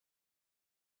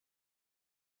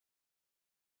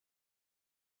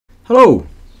Hello!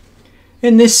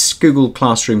 In this Google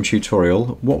Classroom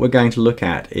tutorial, what we're going to look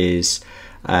at is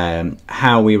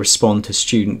how we respond to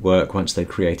student work once they've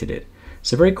created it.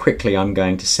 So very quickly I'm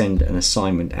going to send an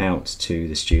assignment out to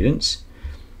the students.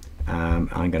 I'm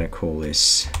going to call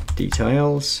this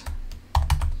details,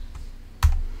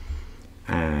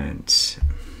 and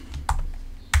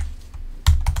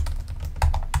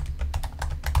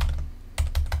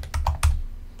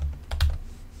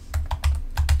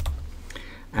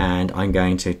I'm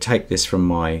going to take this from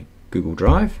my Google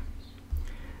Drive,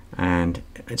 and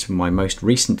it's my most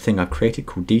recent thing I've created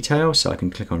called details, so I can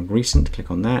click on recent,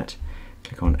 click on that,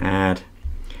 click on add,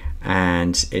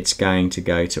 and it's going to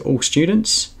go to all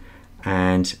students.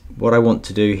 And what I want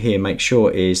to do here, make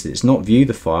sure, is that it's not view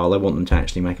the file. I want them to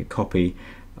actually make a copy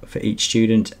for each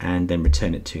student and then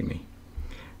return it to me,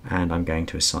 and I'm going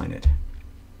to assign it.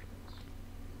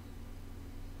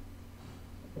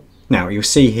 Now you'll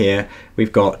see here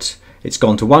it's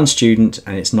gone to one student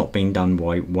and it's not been done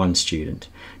by one student.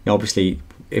 Now obviously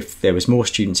if there was more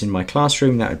students in my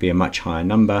classroom that would be a much higher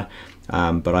number,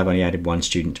 but I've only added one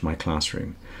student to my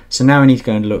classroom. So now I need to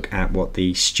go and look at what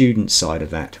the student side of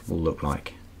that will look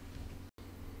like.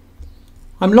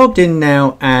 I'm logged in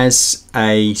now as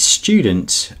a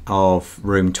student of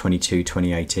Room 22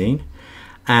 2018.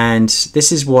 And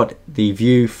this is what the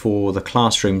view for the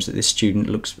classrooms that this student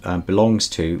belongs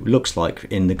to looks like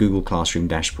in the Google Classroom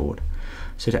dashboard.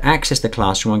 So to access the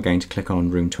classroom, I'm going to click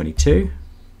on Room 22.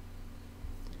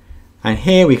 And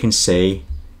here we can see,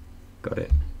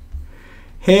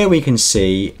 Here we can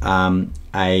see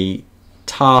a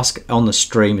task on the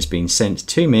stream has been sent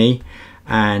to me,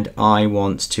 and I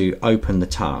want to open the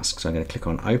task. So I'm going to click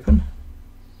on Open.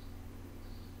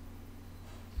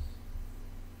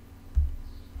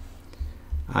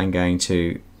 I'm going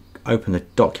to open the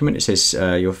document. It says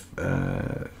click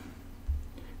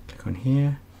on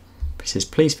here. It says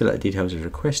please fill out the details as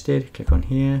requested. Click on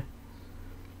here.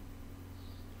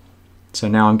 So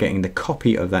now I'm getting the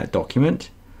copy of that document.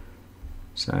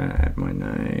 So add my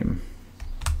name.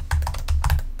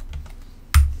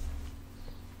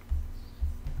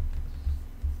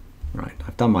 Right,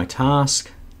 I've done my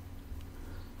task.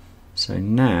 So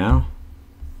now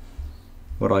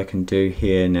what I can do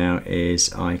here now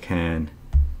is I can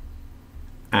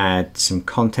add some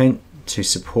content to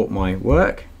support my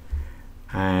work,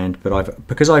 but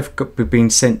because I've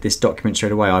been sent this document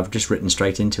straight away, I've just written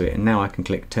straight into it, and now I can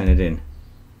click turn it in.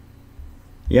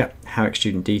 Yep, HowX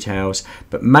student details,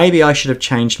 but maybe I should have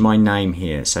changed my name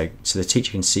here so the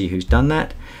teacher can see who's done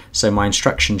that. So my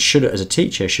instructions as a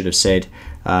teacher should have said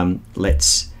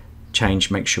let's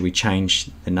make sure we change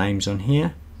the names on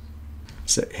here.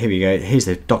 So here we go, here's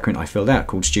the document I filled out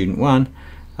called Student 1,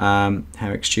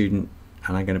 HowX student,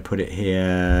 and I'm going to put it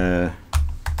here.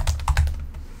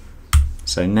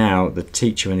 So now the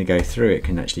teacher, when they go through it,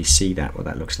 can actually see what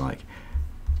that looks like.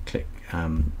 Click,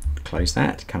 close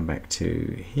that, come back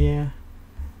to here.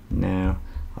 Now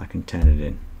I can turn it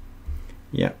in.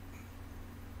 Yep,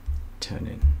 turn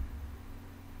in.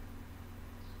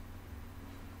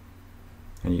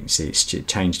 And you can see it's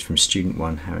changed from Student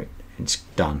 1, how it's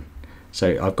done.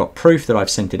 So I've got proof that I've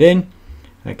sent it in,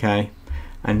 okay,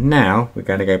 and now we're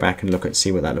going to go back and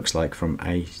see what that looks like from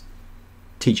a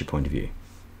teacher point of view.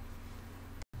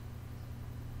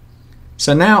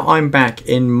 So now I'm back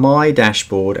in my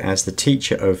dashboard as the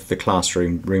teacher of the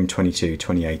classroom, Room 22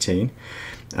 2018,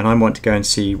 and I want to go and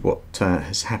see what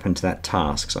has happened to that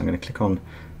task. So I'm going to click on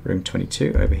Room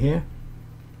 22 over here.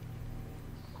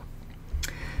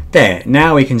 There,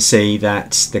 now we can see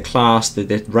that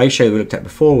the ratio we looked at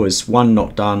before was 1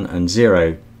 not done and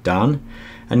 0 done.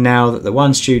 And now that the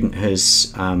one student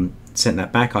has sent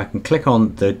that back, I can click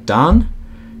on the done,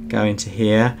 go into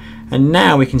here, and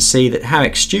now we can see that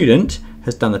HowX student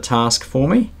has done the task for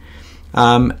me.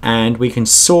 And we can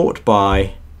sort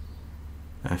by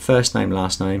first name,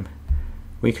 last name.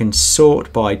 We can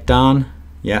sort by done.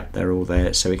 Yep, they're all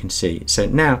there, so we can see. So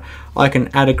now I can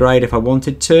add a grade if I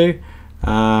wanted to.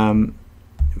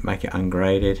 Make it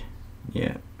ungraded.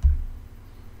 Yeah,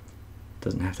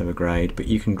 doesn't have to have a grade, but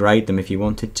you can grade them if you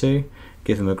wanted to,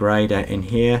 give them a grade in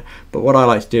here. But what I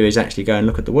like to do is actually go and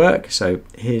look at the work. So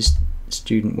here's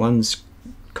Student 1's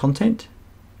content,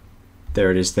 there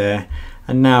it is there.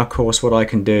 And now of course what I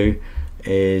can do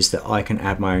is that I can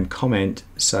add my own comment.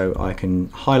 So I can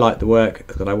highlight the work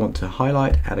that I want to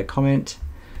highlight, add a comment,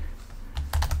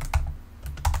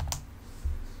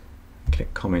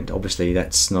 click comment. Obviously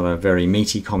that's not a very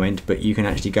meaty comment, but you can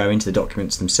actually go into the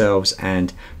documents themselves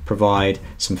and provide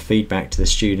some feedback to the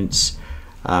students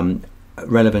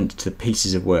relevant to the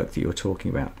pieces of work that you're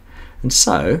talking about. And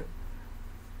so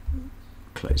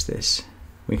close this,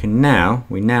 we now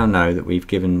know that we've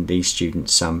given these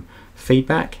students some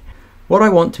feedback. What I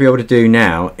want to be able to do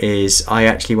now is I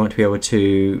actually want to be able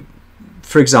to,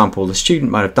 for example, the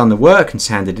student might have done the work and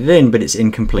handed it in, but it's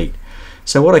incomplete.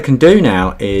 So what I can do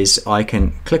now is I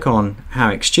can click on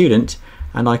Howix Student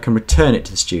and I can return it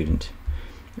to the student.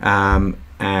 And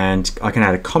I can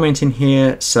add a comment in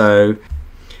here. So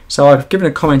I've given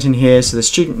a comment in here so the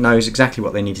student knows exactly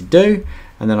what they need to do,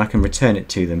 and then I can return it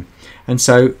to them. And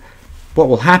so what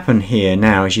will happen here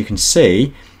now, as you can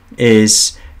see,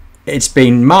 is it's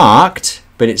been marked,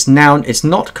 but it's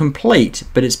not complete,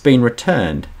 but it's been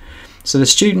returned. So the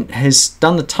student has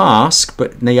done the task,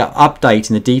 but the update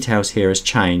in the details here has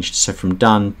changed. So from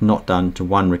done, not done to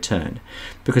 1 returned,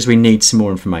 because we need some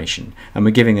more information, and we're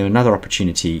giving them another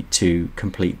opportunity to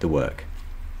complete the work.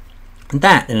 And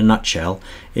that, in a nutshell,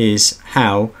 is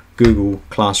how Google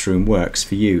Classroom works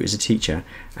for you as a teacher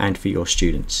and for your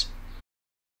students.